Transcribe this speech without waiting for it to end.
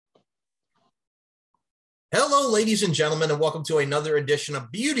Hello, ladies and gentlemen, and welcome to another edition of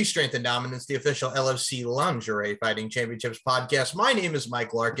Beauty, Strength, and Dominance, the official LFC Lingerie Fighting Championships podcast. My name is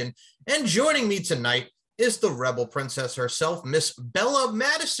Mike Larkin, and joining me tonight is the Rebel Princess herself, Miss Bella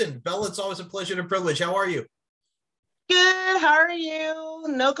Madison. Bella, it's always a pleasure and a privilege. How are you? Good. How are you?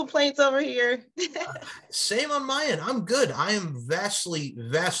 No complaints over here. Same on my end. I'm good. I am vastly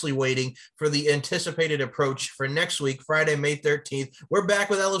waiting for the anticipated approach for next week, Friday, May 13th. We're back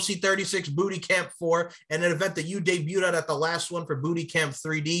with LFC 36 Booty Camp 4 and an event that you debuted at the last one for Booty Camp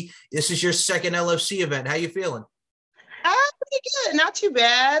 3D. This is your second LFC event. How you feeling? Pretty good. Not too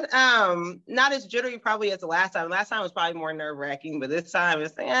bad. Not as jittery probably as the last time. Last time was probably more nerve-wracking, but this time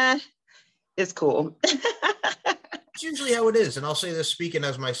it's cool. It's usually how it is. And I'll say this speaking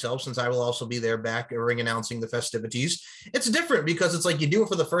as myself, since I will also be there back ring announcing the festivities. It's different because it's like you do it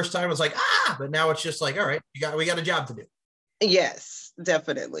for the first time. It's like, but now it's just like, all right, we got a job to do. Yes,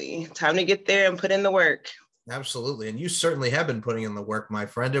 definitely. Time to get there and put in the work. Absolutely. And you certainly have been putting in the work, my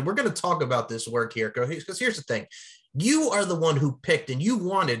friend. And we're going to talk about this work here because here's the thing. You are the one who picked and you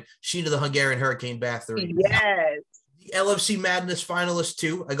wanted Sheena the Hungarian Hurricane Bathory. Yes. The LFC Madness finalist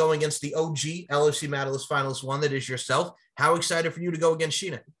 2 going against the OG LFC Madness finalist 1, that is yourself. How excited for you to go against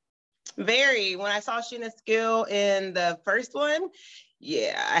Sheena? Very. When I saw Sheena's skill in the first one,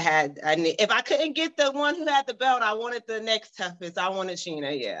 yeah, if I couldn't get the one who had the belt, I wanted the next toughest. I wanted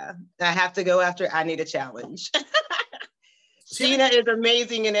Sheena. Yeah, I have to go after. I need a challenge. Sheena is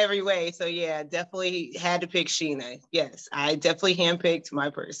amazing in every way. So yeah, definitely had to pick Sheena. Yes, I definitely handpicked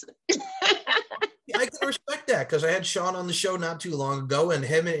my person. I can respect that because I had Sean on the show not too long ago, and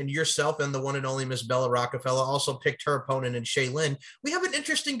him and yourself and the one and only Miss Bella Rockefeller also picked her opponent in Shaylin. We have an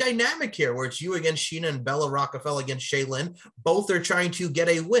interesting dynamic here where it's you against Sheena and Bella Rockefeller against Shaylin. Both are trying to get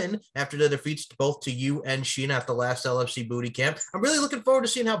a win after the defeats both to you and Sheena at the last LFC Booty Camp. I'm really looking forward to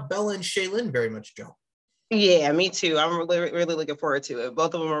seeing how Bella and Shaylin very much go. Yeah, me too. I'm really looking forward to it.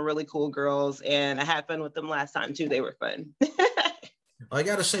 Both of them are really cool girls, and I had fun with them last time too. They were fun. I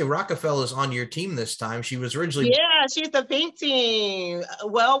got to say, Rockefeller's on your team this time. She was originally... Yeah, she's the pink team.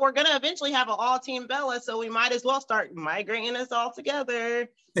 Well, we're going to eventually have an all-team Bella, so we might as well start migrating us all together.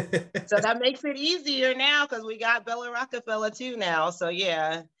 So that makes it easier now because we got Bella Rockefeller too now. So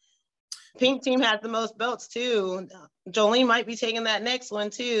yeah, pink team has the most belts too. Jolene might be taking that next one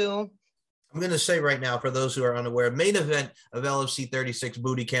too. I'm going to say right now, for those who are unaware, main event of LFC 36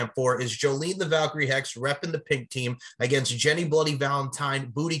 Booty Camp 4 is Jolene the Valkyrie Hex repping the pink team against Jenny Bloody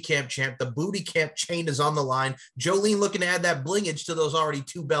Valentine, Booty Camp champ. The Booty Camp chain is on the line. Jolene looking to add that blingage to those already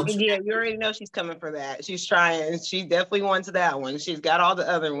 2 belts. Yeah, you already know she's coming for that. She's trying. She definitely wants that one. She's got all the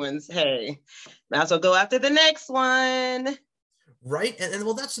other ones. Hey, might as well go after the next one. Right? And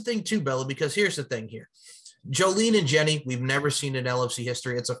well, that's the thing too, Bella, because here's the thing here. Jolene and Jenny, we've never seen in LFC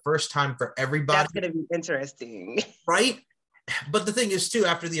history. It's a first time for everybody. That's going to be interesting. Right? But the thing is, too,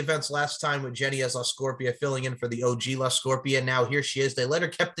 after the events last time with Jenny as La Scorpia filling in for the OG La Scorpia, now here she is. They let her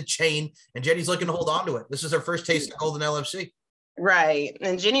keep the chain, and Jenny's looking to hold on to it. This is her first taste of Golden LFC. Right.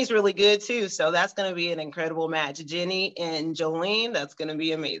 And Jenny's really good, too. So that's going to be an incredible match. Jenny and Jolene, that's going to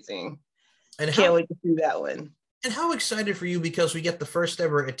be amazing. And can't wait to see that one. And how excited for you because we get the first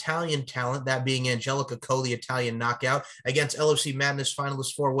ever Italian talent, that being Angelica Ko, the Italian knockout, against LFC Madness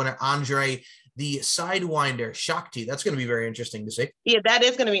finalist 4 winner Andre, the Sidewinder Shakti. That's going to be very interesting to see. Yeah, that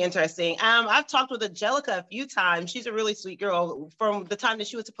is going to be interesting. I've talked with Angelica a few times. She's a really sweet girl. From the time that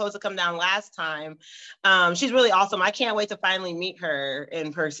she was supposed to come down last time, she's really awesome. I can't wait to finally meet her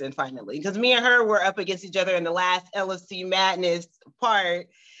in person finally, because me and her were up against each other in the last LFC Madness part.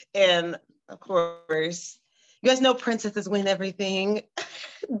 And of course, you guys know princesses win everything.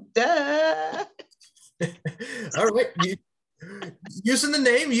 Duh. All right. Using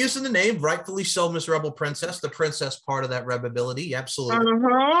the name, rightfully so, Miss Rebel Princess, the princess part of that rebability. Absolutely.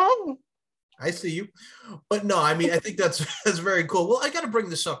 I see you. But no, I mean, I think that's very cool. Well, I got to bring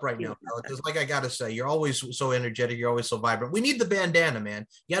this up right now, because like I got to say, you're always so energetic. You're always so vibrant. We need the bandana, man.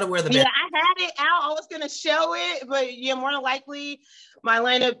 You got to wear the bandana. Yeah, I had it out. I was going to show it, but yeah, more than likely my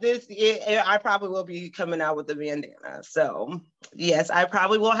lineup I probably will be coming out with the bandana. So yes, I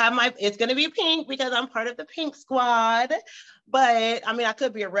probably will have it's going to be pink because I'm part of the pink squad. But I mean, I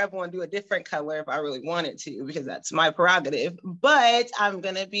could be a rebel and do a different color if I really wanted to, because that's my prerogative. But I'm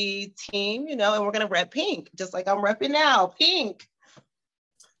going to be team, and we're going to rep pink, just like I'm repping now, pink.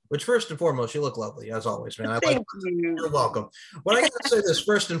 Which, first and foremost, you look lovely, as always, man. Thank you. You're welcome. What I got to say this,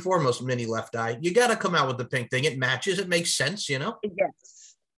 first and foremost, Mini Left Eye, you got to come out with the pink thing. It matches. It makes sense,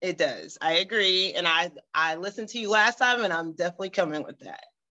 Yes, it does. I agree. And I listened to you last time, and I'm definitely coming with that.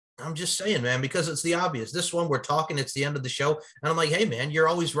 I'm just saying, man, because it's the obvious. This one, we're talking, it's the end of the show. And I'm like, hey, man, you're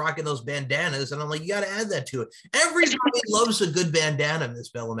always rocking those bandanas. And I'm like, you got to add that to it. Everybody loves a good bandana, Miss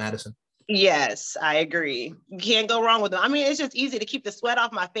Bella Madison. Yes, I agree. You can't go wrong with them. I mean, it's just easy to keep the sweat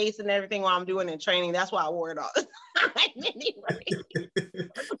off my face and everything while I'm doing in training. That's why I wore it all the time anyway.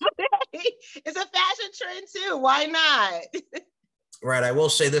 It's a fashion trend too. Why not? Right. I will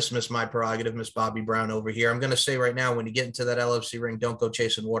say this, Miss My Prerogative, Miss Bobby Brown over here. I'm going to say right now, when you get into that LFC ring, don't go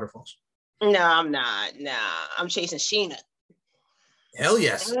chasing waterfalls. No, I'm not. Nah, I'm chasing Sheena. Hell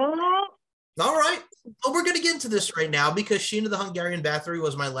yes. All right. Well, we're going to get into this right now because Sheena the Hungarian Bathory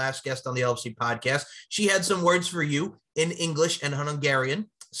was my last guest on the LFC podcast. She had some words for you in English and Hungarian.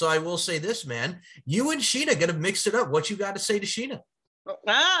 So I will say this, man. You and Sheena got to mix it up. What you got to say to Sheena?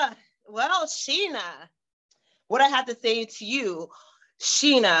 Well, Sheena, what I have to say to you,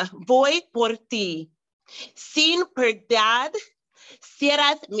 Sheena, voy por ti. Sin piedad,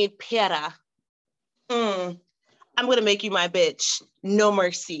 serás mi pera. I'm going to make you my bitch. No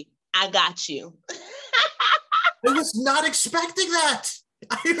mercy. I got you. I was not expecting that.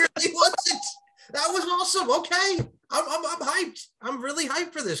 I really wasn't. That was awesome. Okay. I'm hyped. I'm really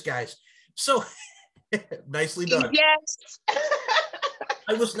hyped for this, guys. So nicely done. Yes.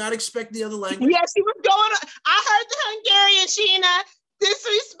 I was not expecting the other language. Yes, he was going. I heard the Hungarian, Sheena.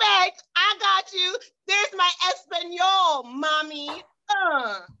 Disrespect. I got you. There's my Espanol, mommy.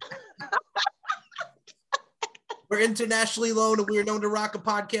 We're internationally known and we're known to rock a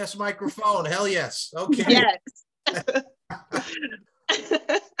podcast microphone. Hell yes. Okay. Yes.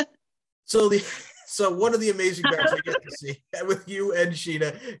 So one of the amazing guys I get to see with you and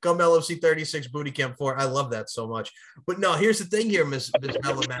Sheena come LFC 36 Booty Camp 4. I love that so much. But no, here's the thing here, Miss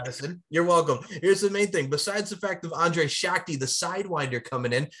Bella Madison. You're welcome. Here's the main thing. Besides the fact of Andre Shakti, the Sidewinder,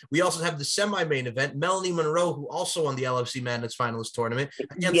 coming in, we also have the semi-main event, Melanie Monroe, who also won the LFC Madness Finalist Tournament.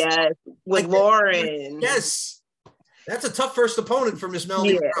 Yes, with Lauren. Yes. That's a tough first opponent for Miss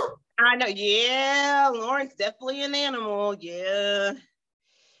Melanie Monroe. I know. Yeah, Lauren's definitely an animal. Yeah.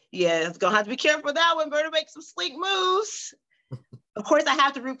 Yeah, it's gonna have to be careful with that one. Better make some sleek moves. Of course, I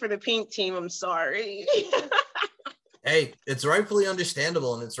have to root for the pink team. I'm sorry. Hey, it's rightfully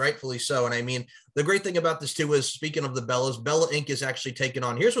understandable, and it's rightfully so. And I mean, the great thing about this too is, speaking of the Bellas, Bella Inc. is actually taking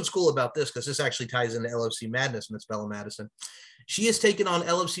on. Here's what's cool about this, because this actually ties into LFC Madness, Miss Bella Madison. She is taking on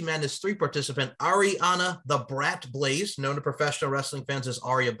LFC Madness 3 participant Ariana the Brat Blaze, known to professional wrestling fans as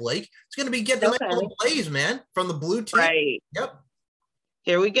Aria Blake. It's going to be getting the Blaze, man, from the blue team. Right. Yep.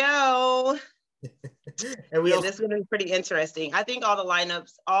 Here we go. And this is going to be pretty interesting. I think all the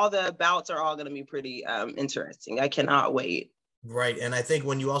lineups, all the bouts are all going to be pretty interesting. I cannot wait. Right. And I think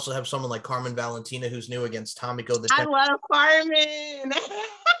when you also have someone like Carmen Valentina, who's new against Tomiko. I love Carmen.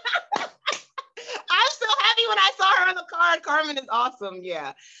 I'm so happy when I saw her on the card. Carmen is awesome.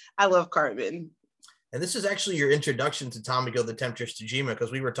 Yeah, I love Carmen. And this is actually your introduction to Tomiko the Temptress Tajima,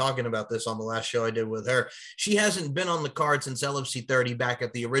 because we were talking about this on the last show I did with her. She hasn't been on the card since LFC 30 back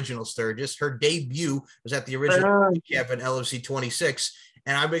at the original Sturgis. Her debut was at the original camp in LFC 26.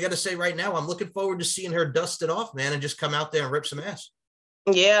 And I'm going to say right now, I'm looking forward to seeing her dust it off, man, and just come out there and rip some ass.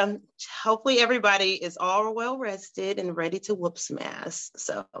 Yeah, hopefully everybody is all well rested and ready to whoop some ass.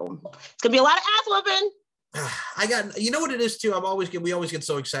 So it's going to be a lot of ass whooping. I got, you know what it is too? We always get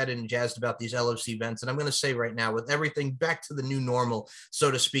so excited and jazzed about these LFC events. And I'm going to say right now, with everything back to the new normal,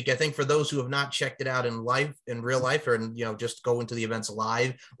 so to speak, I think for those who have not checked it out in real life, or, just go into the events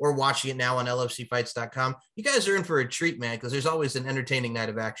live or watching it now on LFCfights.com, you guys are in for a treat, man, because there's always an entertaining night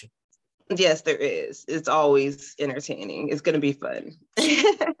of action. Yes, there is. It's always entertaining. It's going to be fun.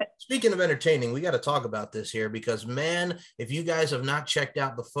 Speaking of entertaining, we got to talk about this here because, man, if you guys have not checked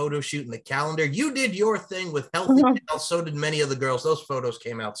out the photo shoot and the calendar, you did your thing with Healthy Gal. So did many of the girls. Those photos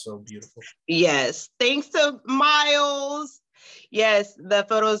came out so beautiful. Yes. Thanks to Miles. Yes, the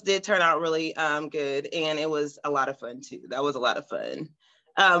photos did turn out really good. And it was a lot of fun, too. That was a lot of fun.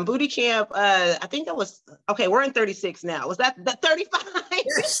 Booty camp, I think that was, okay, we're in 36 now. Was that 35?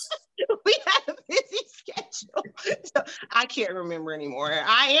 Yes. We had a busy schedule. So I can't remember anymore.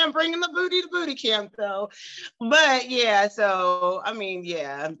 I am bringing the booty to booty camp though. But yeah, so, I mean,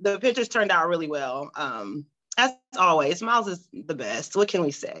 yeah, the pictures turned out really well. As always, Miles is the best. What can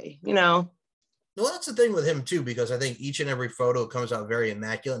we say? Well, that's the thing with him too, because I think each and every photo comes out very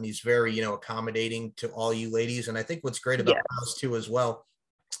immaculate and he's very, accommodating to all you ladies. And I think what's great about Miles too as well,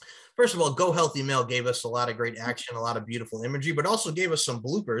 first of all, Go Healthy Male gave us a lot of great action, a lot of beautiful imagery, but also gave us some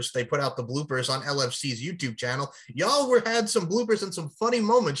bloopers. They put out the bloopers on LFC's YouTube channel. Y'all had some bloopers and some funny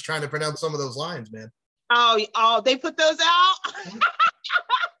moments trying to pronounce some of those lines, man. Oh, they put those out?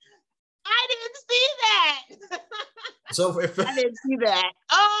 I didn't see that. So if I didn't see that.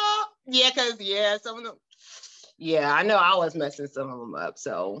 Oh, yeah, because some of them. Yeah, I know I was messing some of them up.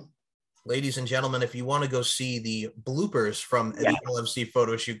 So, ladies and gentlemen, if you want to go see the bloopers from the LFC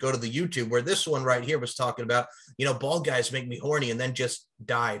photo shoot, go to the YouTube where this one right here was talking about, bald guys make me horny and then just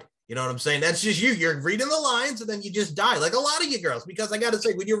died. You know what I'm saying? That's just you. You're reading the lines and then you just die, like a lot of you girls. Because I got to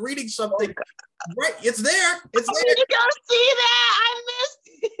say, when you're reading something, right, it's there. It's there. Did you go see that? I missed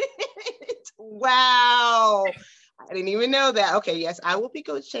it. Wow. I didn't even know that. Okay, yes, I will be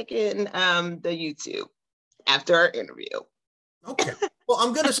go checking the YouTube after our interview. Okay. Well,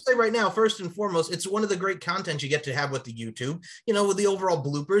 I'm going to say right now, first and foremost, it's one of the great content you get to have with the YouTube, with the overall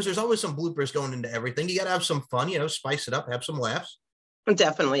bloopers. There's always some bloopers going into everything. You got to have some fun, spice it up, have some laughs.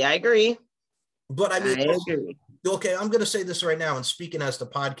 Definitely. I agree. But I agree. Okay, I'm going to say this right now. And speaking as the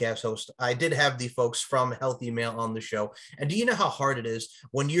podcast host, I did have the folks from Healthy Male on the show. And do you know how hard it is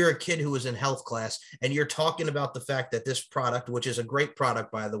when you're a kid who is in health class and you're talking about the fact that this product, which is a great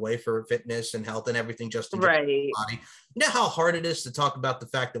product, by the way, for fitness and health and everything, just to get the body. You know how hard it is to talk about the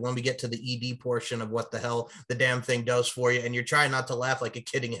fact that when we get to the ED portion of what the hell the damn thing does for you, and you're trying not to laugh like a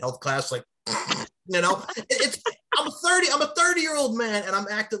kid in health class, like, it's. I'm a 30-year-old man and I'm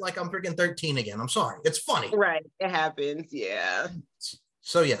acting like I'm freaking 13 again. I'm sorry. It's funny. Right. It happens. Yeah.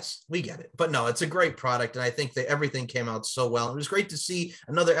 So yes, we get it. But no, it's a great product. And I think that everything came out so well. It was great to see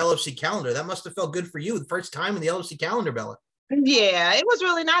another LFC calendar. That must have felt good for you. The first time in the LFC calendar, Bella. Yeah, it was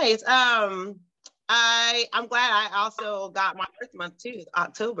really nice. I'm glad I also got my first month too,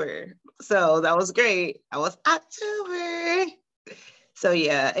 October. So that was great. I was October. So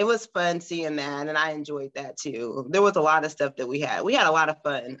yeah, it was fun seeing that, and I enjoyed that too. There was a lot of stuff that we had. We had a lot of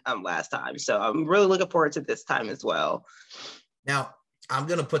fun last time, so I'm really looking forward to this time as well. Now, I'm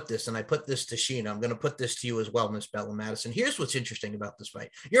going to put this, and I put this to Sheena. I'm going to put this to you as well, Miss Bella Madison. Here's what's interesting about this fight.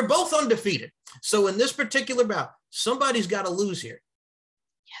 You're both undefeated. So in this particular bout, somebody's got to lose here.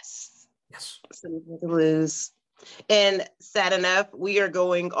 Yes. Somebody's to lose. And sad enough, we are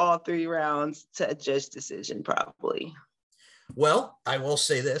going all 3 rounds to a judge decision probably. Well, I will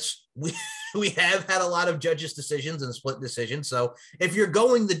say this. We have had a lot of judges' decisions and split decisions. So if you're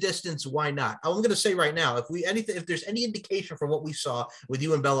going the distance, why not? I'm going to say right now, if there's any indication from what we saw with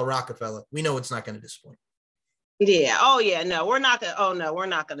you and Bella Rockefeller, we know it's not going to disappoint. Yeah. Oh yeah. No, we're not going to. Oh no, we're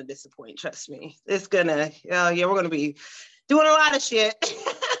not going to disappoint. Trust me. It's gonna. We're going to be doing a lot of shit.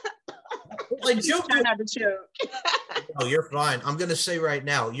 Like joking. Not to joke. Oh, you're fine. I'm going to say right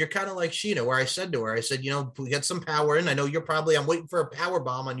now, you're kind of like Sheena, where I said to her, we get some power in. I know I'm waiting for a power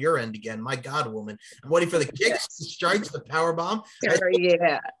bomb on your end again. My God, woman. I'm waiting for the kicks, the strikes, the power bomb.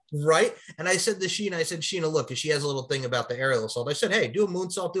 Yeah. Right. And I said to Sheena, look, because she has a little thing about the aerial assault. I said, hey, do a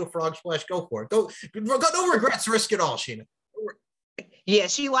moonsault, do a frog splash, go for it. No regrets, risk it all, Sheena. Yeah,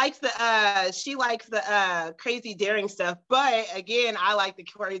 she likes the crazy daring stuff, but again, I like the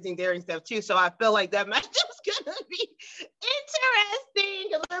crazy daring stuff too. So I feel like that match is gonna be interesting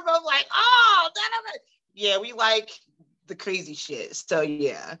because we're both like, yeah, we like the crazy shit. So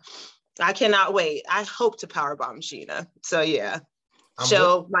yeah, I cannot wait. I hope to powerbomb Sheena. So yeah,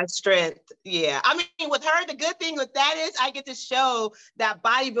 show my strength. Yeah, I mean, with her, the good thing with that is I get to show that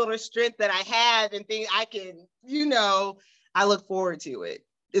bodybuilder strength that I have and things I can, I look forward to it.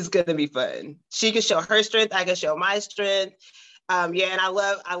 It's gonna be fun. She can show her strength. I can show my strength. And I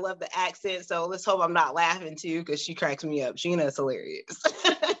love the accent. So let's hope I'm not laughing too, because she cracks me up. Sheena is hilarious.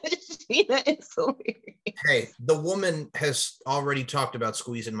 Sheena is hilarious. Hey, the woman has already talked about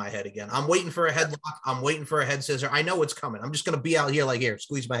squeezing my head again. I'm waiting for a headlock. I'm waiting for a head scissor. I know it's coming. I'm just gonna be out here like, here,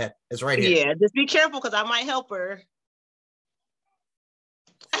 squeeze my head. It's right here. Yeah, just be careful because I might help her.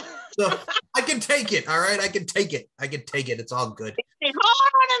 So I can take it. All right. I can take it. It's all good. Hey,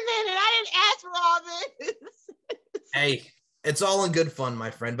 hold on a minute. I didn't ask for all this. Hey, it's all in good fun, my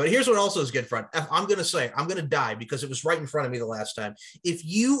friend. But here's what also is good fun. I'm going to die because it was right in front of me the last time. If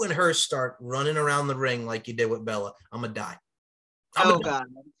you and her start running around the ring like you did with Bella, I'm going to die. God.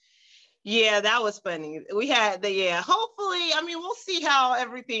 Yeah, that was funny. We had hopefully, we'll see how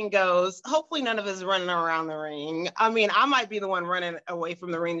everything goes. Hopefully none of us running around the ring. I might be the one running away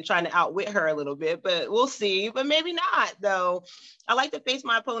from the ring trying to outwit her a little bit, but we'll see. But maybe not, though. I like to face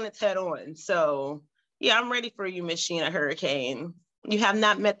my opponents head on. So, yeah, I'm ready for you, Miss Sheena Hurricane. You have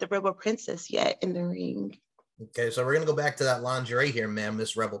not met the Rebel Princess yet in the ring. Okay, so we're going to go back to that lingerie here, ma'am,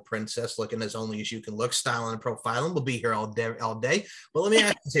 Miss Rebel Princess, looking as only as you can look, styling and profiling. We'll be here all day. But let me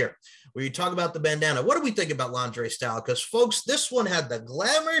ask you here, where you talk about the bandana, what do we think about lingerie style? Because, folks, this one had the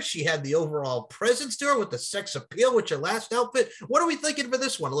glamour. She had the overall presence to her with the sex appeal with your last outfit. What are we thinking for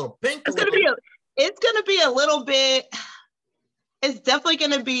this one? A little pink? It's going to be a little bit... It's definitely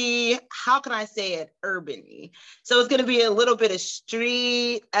going to be, how can I say it, urban-y. So it's going to be a little bit of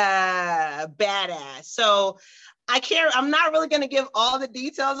street badass. So I'm not really going to give all the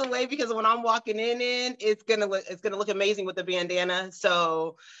details away because when I'm walking in, it's going to look amazing with the bandana.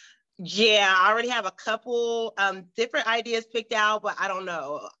 So yeah, I already have a couple different ideas picked out, but I don't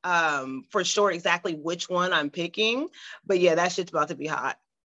know for sure exactly which one I'm picking. But yeah, that shit's about to be hot.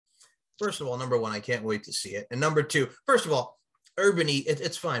 First of all, number one, I can't wait to see it. And number two, first of all, urban-y,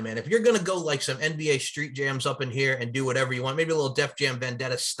 it's fine, man. If you're going to go like some NBA street jams up in here and do whatever you want, maybe a little Def Jam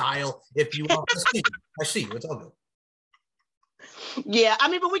Vendetta style, if you want. I see you. It's all good. Yeah, I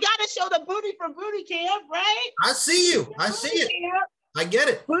mean, but we got to show the booty from booty camp, right? I see you. I see it. I get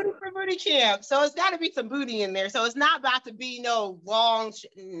it. Booty for booty camp. So it's got to be some booty in there. So it's not about to be no long,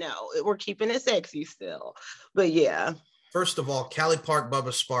 no, we're keeping it sexy still. But yeah. First of all, Cali Park,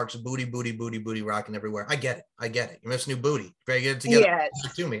 Bubba Sparks, booty, booty, booty, booty, rocking everywhere. I get it. You miss new booty. Better get it together.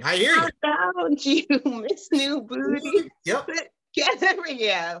 Yes. To me. I hear you. How about you miss new booty? Yep.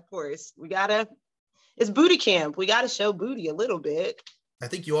 Yeah, of course. It's booty camp. We got to show booty a little bit. I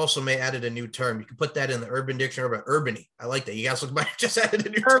think you also may added a new term. You can put that in the Urban Dictionary, but urban-y. I like that. You guys look back, just added a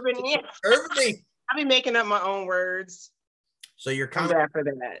new urban-y. term. Urban-y. I've been making up my own words. So you're kind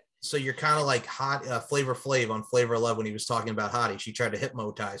of like hot Flavor Flav on Flavor of Love when he was talking about Hottie. She tried to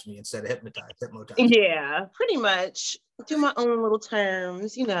hypnotize me instead of hypnotize. Yeah, pretty much. Do my own little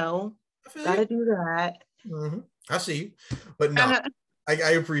terms, Gotta do that. Mm-hmm. I see you. But no,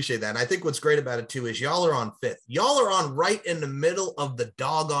 I appreciate that. And I think what's great about it too is y'all are on fifth. Y'all are on right in the middle of the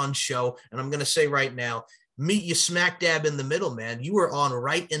doggone show. And I'm going to say right now, meet you smack dab in the middle, man. You are on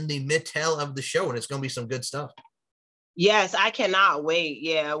right in the mid-tail of the show, and it's going to be some good stuff. Yes, I cannot wait.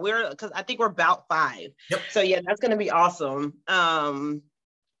 Yeah, because I think we're about 5. Yep. So yeah, that's going to be awesome.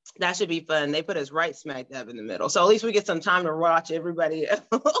 That should be fun. They put us right smack dab in the middle. So at least we get some time to watch everybody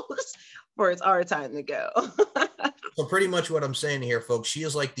else for it's our time to go. So pretty much what I'm saying here, folks, she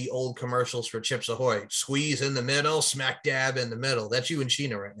is like the old commercials for Chips Ahoy. Squeeze in the middle, smack dab in the middle. That's you and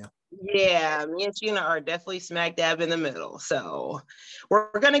Sheena right now. Yeah, me and Sheena are definitely smack dab in the middle. So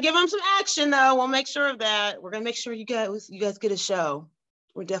we're going to give them some action, though. We'll make sure of that. We're going to make sure you guys get a show.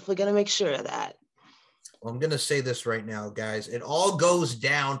 We're definitely going to make sure of that. Well, I'm going to say this right now, guys. It all goes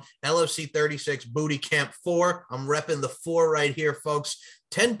down. LFC 36 Booty Camp 4. I'm repping the 4 right here, folks.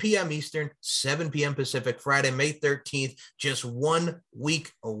 10 p.m. Eastern, 7 p.m. Pacific, Friday, May 13th, just 1 week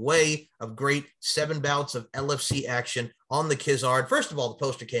away of great 7 bouts of LFC action on the Kizard. First of all, the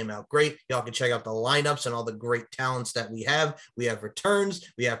poster came out great. Y'all can check out the lineups and all the great talents that we have. We have returns.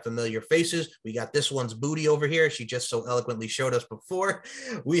 We have familiar faces. We got this one's booty over here. She just so eloquently showed us before.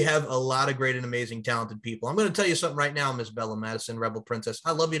 We have a lot of great and amazing talented people. I'm going to tell you something right now, Miss Bella Madison, Rebel Princess.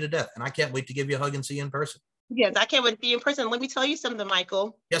 I love you to death, and I can't wait to give you a hug and see you in person. Yes, I can't wait to be in person. Let me tell you something,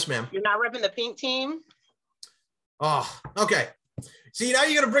 Michael. Yes, ma'am. You're not repping the pink team? Oh, okay. See, now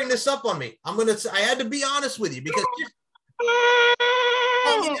you're going to bring this up on me. I had to be honest with you because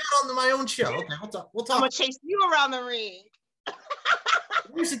I'm on my own show. Okay, we'll talk. I'm going to chase you around the ring.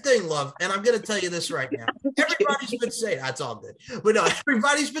 Here's the thing, love, and I'm going to tell you this right now. Everybody's been saying, that's all good. But no,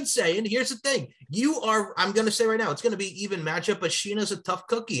 everybody's been saying, here's the thing. I'm going to say right now, it's going to be even matchup, but Sheena's a tough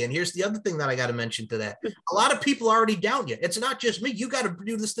cookie. And here's the other thing that I got to mention to that. A lot of people already down you. It's not just me. You got to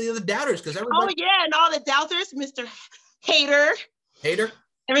do this to the other doubters because everybody. Oh, yeah, and all the doubters, Mr. Hater.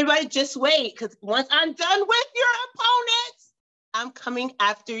 Everybody just wait because once I'm done with your opponents, I'm coming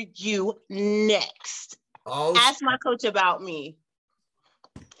after you next. Oh, ask my coach about me.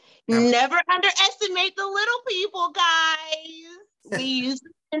 Never underestimate the little people, guys. We use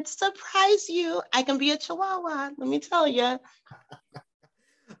it to surprise you. I can be a chihuahua, let me tell you.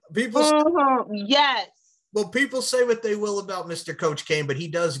 Yes. Well, people say what they will about Mr. Coach Kane, but he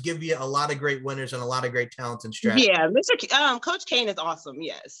does give you a lot of great winners and a lot of great talents and strategies. Yeah, Coach Kane is awesome.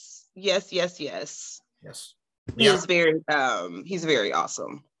 Yes. Yes. He's very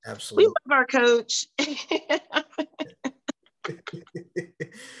awesome. Absolutely. We love our coach.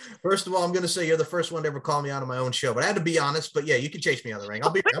 First of all, I'm going to say you're the first one to ever call me out on my own show, but I had to be honest. But yeah, you can chase me on the ring. I'll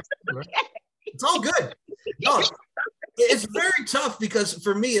be. It's all good. No, it's very tough because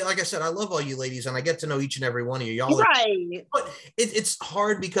for me, like I said, I love all you ladies, and I get to know each and every one of you. Y'all, right? But it's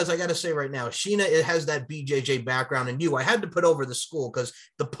hard because I got to say right now, Sheena, it has that BJJ background, and I had to put over the school because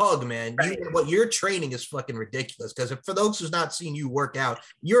the pug, man, right. What your training is fucking ridiculous. Because for those who's not seen you work out,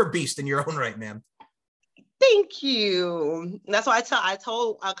 you're a beast in your own right, man. Thank you. That's why I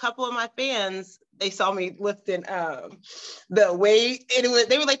told a couple of my fans, they saw me lifting the weight, and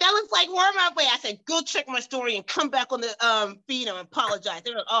they were like, that looks like warm up weight. I said, go check my story and come back on the feed and apologize.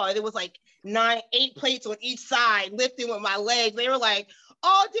 They were like, oh, it was like 8 plates on each side lifting with my legs. They were like,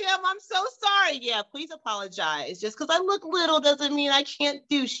 oh damn, I'm so sorry. Yeah, please apologize. Just because I look little doesn't mean I can't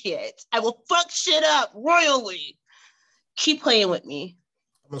do shit. I will fuck shit up royally. Keep playing with me.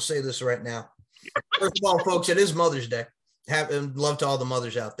 I'm gonna say this right now. First of all, folks, it is Mother's Day. Love to all the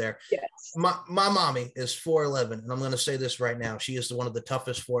mothers out there. Yes. My mommy is 4'11", and I'm going to say this right now. She is one of the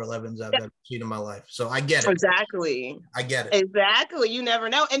toughest 4'11s I've ever seen in my life. So I get it. Exactly. I get it. Exactly. You never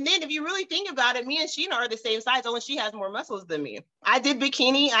know. And then if you really think about it, me and Sheena are the same size, only she has more muscles than me. I did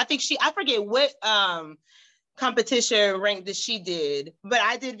bikini. I forget what competition rank that she did, but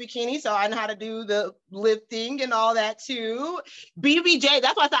I did bikini, so I know how to do the lifting and all that too. BBJ,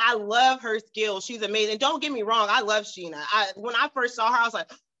 that's why I said I love her skills. She's amazing. Don't get me wrong, I love Sheena. When I first saw her, I was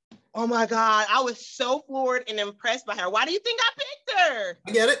like, oh my God, I was so floored and impressed by her. Why do you think I picked her?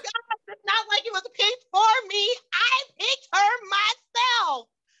 I get it. God, it's not like it was picked for me. I picked her myself.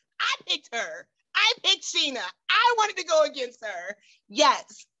 I picked her. I picked Sheena. I wanted to go against her.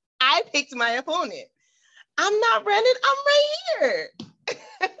 Yes, I picked my opponent. I'm not running. I'm right here.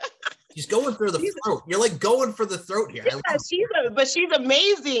 She's going for the throat. You're like going for the throat here. Yeah, but she's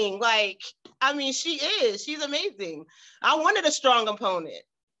amazing. Like, I mean, she is. She's amazing. I wanted a strong opponent.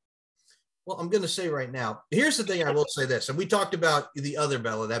 Well, I'm going to say right now, here's the thing. I will say this, and we talked about the other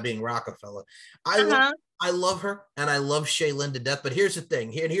Bella, that being Rockefeller. I love her, and I love Shaylin to death. But here's the thing.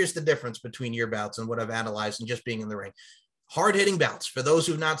 Here's the difference between your bouts and what I've analyzed and just being in the ring. Hard-hitting bouts. For those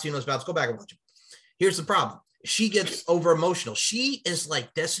who've not seen those bouts, go back and watch them. Here's the problem. She gets over emotional. She is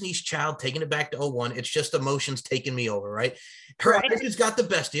like Destiny's Child taking it back to 01. It's just emotions taking me over, right? Her attitude's got the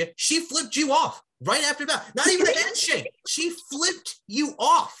best of you. She flipped you off right after that. Not even a handshake. She flipped you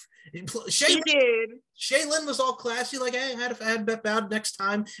off. She did. Shaylin was all classy, like, hey, I had bet bowed next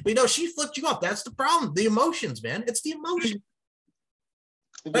time. But no, she flipped you off. That's the problem. The emotions, man. It's the emotions.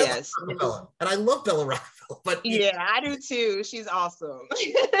 Yes. And I love Bella Rockefeller. But yeah, I do too. She's awesome.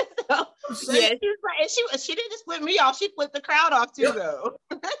 Yeah, she didn't just flip me off. She flipped the crowd off too, though.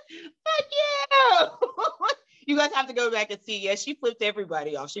 Heck yeah. You guys have to go back and see. Yeah, she flipped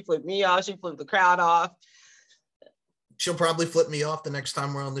everybody off. She flipped me off. She flipped the crowd off. She'll probably flip me off the next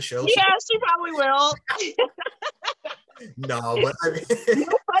time we're on the show. Yeah, she probably will. No, but I mean,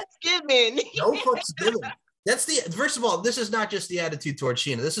 no fucks given. No fucks given. That's first of all, this is not just the attitude towards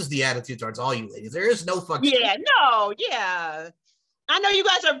Sheena. This is the attitude towards all you ladies. There is no fucks. Yeah, no, yeah. I know you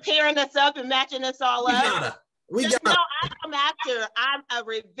guys are pairing us up and matching us all up. We gotta. No, I come after. I'm a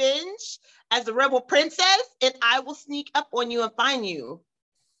revenge as the rebel princess, and I will sneak up on you and find you.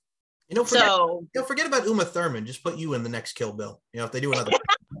 Forget about Uma Thurman. Just put you in the next Kill Bill. If they do another.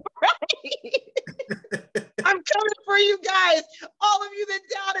 Right. I'm coming for you guys. All of you that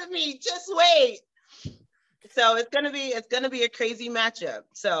doubted me, just wait. So it's gonna be a crazy matchup.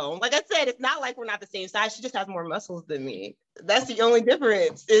 So, like I said, it's not like we're not the same size. She just has more muscles than me. That's the only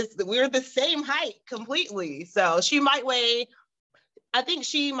difference. Is we're the same height completely. So she might weigh. I think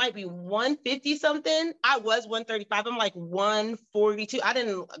she might be 150 something. I was 135. I'm like 142. I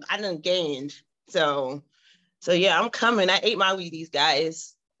didn't gain. So yeah, I'm coming. I ate my Wheaties,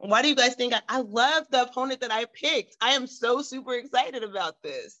 guys. Why do you guys think I love the opponent that I picked? I am so super excited about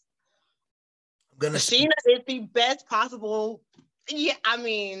this. Sheena is the best possible. Yeah, I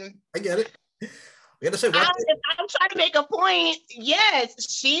mean, I get it. We gotta say, I'm trying to make a point. Yes,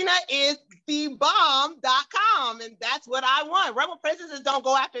 Sheena is the bomb.com, and that's what I want. Rebel princesses don't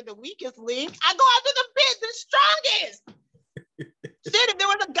go after the weakest link. I go after the strongest. Shit, if there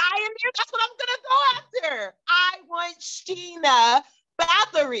was a guy in there, that's what I'm gonna go after. I want Sheena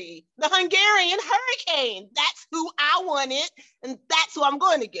Bathory, the Hungarian Hurricane. That's who I wanted, and that's who I'm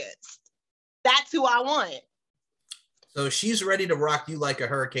going against. That's who I want. So she's ready to rock you like a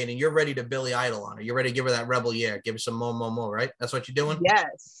hurricane, and you're ready to Billy Idol on her. You're ready to give her that rebel, give her some more, right? That's what you're doing?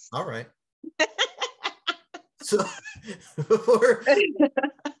 Yes. All right. So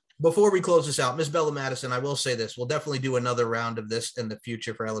before we close this out, Miss Bella Madison, I will say this. We'll definitely do another round of this in the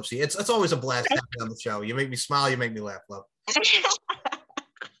future for LFC. It's always a blast having you on the show. You make me smile. You make me laugh, love.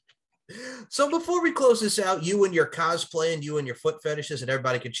 So before we close this out, you and your cosplay and you and your foot fetishes, and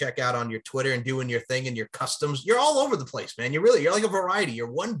everybody can check out on your Twitter and doing your thing and your customs. You're all over the place, man. You're like a variety.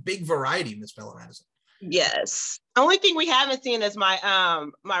 You're one big variety, Miss Bella Madison. Yes. Only thing we haven't seen is my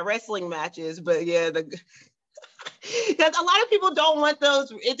my wrestling matches, but yeah, Because a lot of people don't want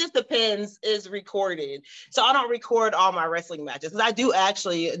those. It just depends. Is recorded, so I don't record all my wrestling matches. Because I do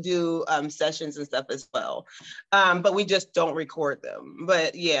actually do sessions and stuff as well, but we just don't record them.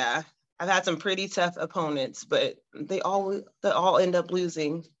 But yeah, I've had some pretty tough opponents, but they all end up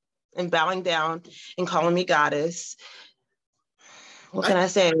losing and bowing down and calling me goddess. What can I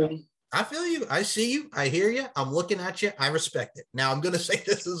say? I feel you. I see you. I hear you. I'm looking at you. I respect it. Now, I'm going to say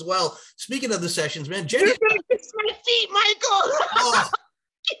this as well. Speaking of the sessions, man, Jenny. You're going to kiss my feet, Michael. Oh.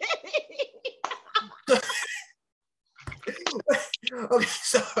 Okay,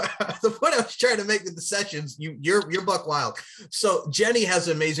 so the point I was trying to make with the sessions, you're buck wild. So Jenny has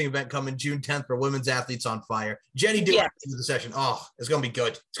an amazing event coming June 10th for Women's Athletes on Fire. Jenny, do the session. Oh, it's going to be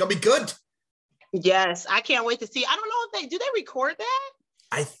good. It's going to be good. Yes, I can't wait to see. I don't know if they record that?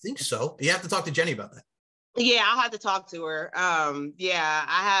 I think so. You have to talk to Jenny about that. Yeah, I'll have to talk to her. Yeah,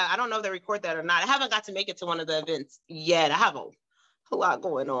 I don't know if they record that or not. I haven't got to make it to one of the events yet. I have a lot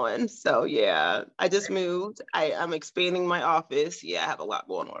going on. So yeah, I just moved. I'm expanding my office. Yeah, I have a lot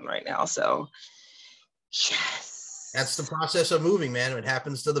going on right now. So yes. That's the process of moving, man. It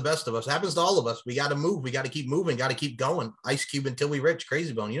happens to the best of us. It happens to all of us. We got to move. We got to keep moving. Got to keep going. Ice Cube until we rich.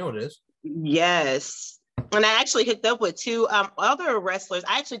 Crazy Bone. You know what it is. Yes. And I actually hooked up with two other wrestlers.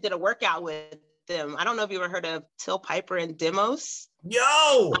 I actually did a workout with them. I don't know if you ever heard of Till Piper and Demos.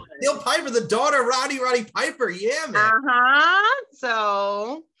 Yo, Till Piper, the daughter of Roddy Piper. Yeah, man.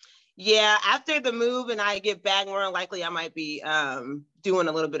 So, yeah, after the move and I get back, more than likely I might be doing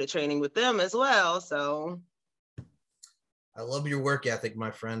a little bit of training with them as well. So, I love your work ethic,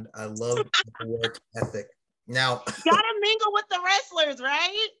 my friend. I love your work ethic. Now, you gotta mingle with the wrestlers,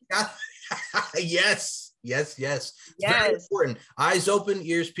 right? Yes. Very important. Eyes open,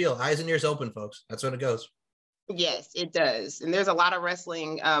 ears peeled. Eyes and ears open, folks. That's what it goes. Yes, it does. And there's a lot of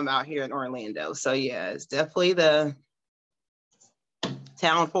wrestling out here in Orlando. So yeah, it's definitely the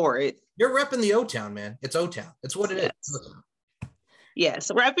town for it. You're repping the O-Town, man. It's O-Town. It's what it is. Yes,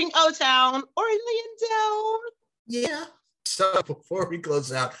 repping O-Town, Orlando. Yeah. So before we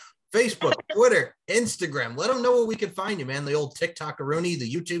close out, Facebook, Twitter, Instagram, let them know where we can find you, man. The old TikTok-a-rooney,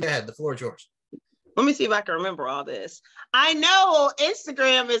 the YouTube ad. The floor is yours. Let me see if I can remember all this. I know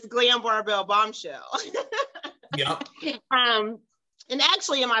Instagram is Glam Barbell Bombshell. Yep. And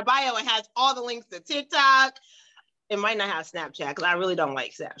actually in my bio, it has all the links to TikTok. It might not have Snapchat because I really don't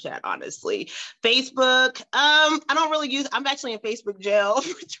like Snapchat, honestly. Facebook, I don't really use, I'm actually in Facebook jail.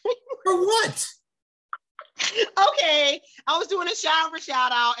 For what? Okay, I was doing a shout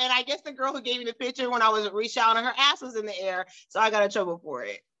out, and I guess the girl who gave me the picture when I was re-shouting, her ass was in the air, so I got in trouble for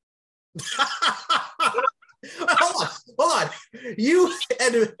it. Hold on. You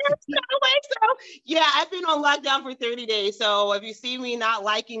and yeah, I've been on lockdown for 30 days. So if you see me not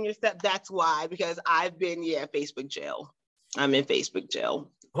liking your stuff, that's why, because I've been Facebook jail. I'm in Facebook jail.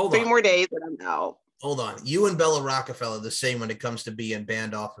 Hold 3 on. more days and I'm out. Hold on. You and Bella Rockefeller the same when it comes to being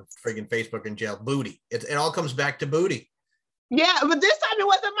banned off of friggin' Facebook and jail. Booty. It all comes back to booty. Yeah, but this time it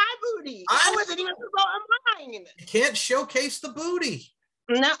wasn't my booty. I wasn't even promoting mine. You can't showcase the booty.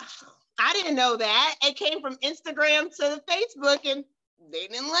 No, I didn't know that. It came from Instagram to Facebook and they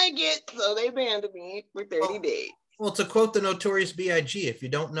didn't like it. So they banned me for 30 days. Well, to quote the Notorious B.I.G., if you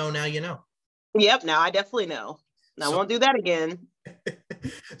don't know, now you know. Yep, now I definitely know. I won't do that again.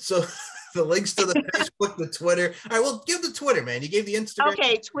 So the links to the Facebook, the Twitter. All right, well, give the Twitter, man. You gave the Instagram.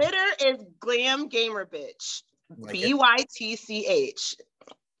 Okay, Twitter is Glam Gamer Bitch. BYTCH.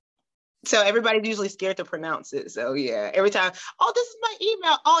 So everybody's usually scared to pronounce it. So yeah, every time, oh, this is my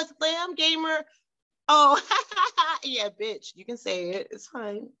email. Oh, it's Glam Gamer. Oh, yeah, bitch. You can say it. It's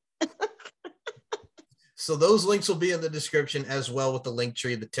fine. So those links will be in the description as well with the link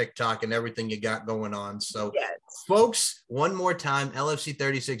tree, the TikTok, and everything you got going on. So, yes. Folks, one more time, LFC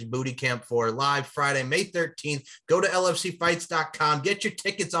 36 Booty Camp 4 live Friday, May 13th. Go to lfcfights.com. Get your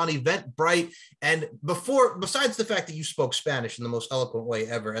tickets on Eventbrite. And besides the fact that you spoke Spanish in the most eloquent way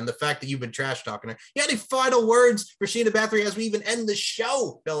ever, and the fact that you've been trash talking her, you got any final words for Sheena Bathory as we even end the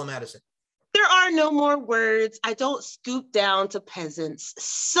show, Bella Madison? There are no more words. I don't scoop down to peasants.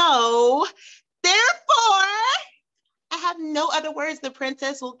 So, therefore, I have no other words. The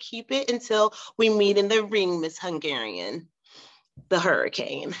princess will keep it until we meet in the ring, Miss Hungarian, the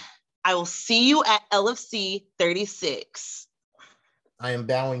Hurricane. I will see you at LFC 36. I am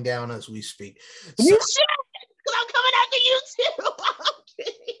bowing down as we speak. You should, because I'm coming after you too.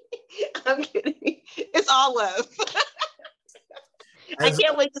 I'm kidding. It's all love. I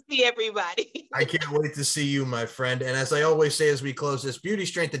can't wait to see everybody. I can't wait to see you, my friend. And as I always say, as we close this, beauty,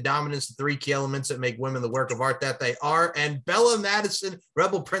 strength, and dominance, the 3 key elements that make women the work of art that they are. And Bella Madison,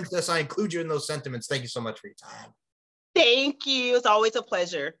 Rebel Princess, I include you in those sentiments. Thank you so much for your time. Thank you. It's always a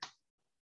pleasure.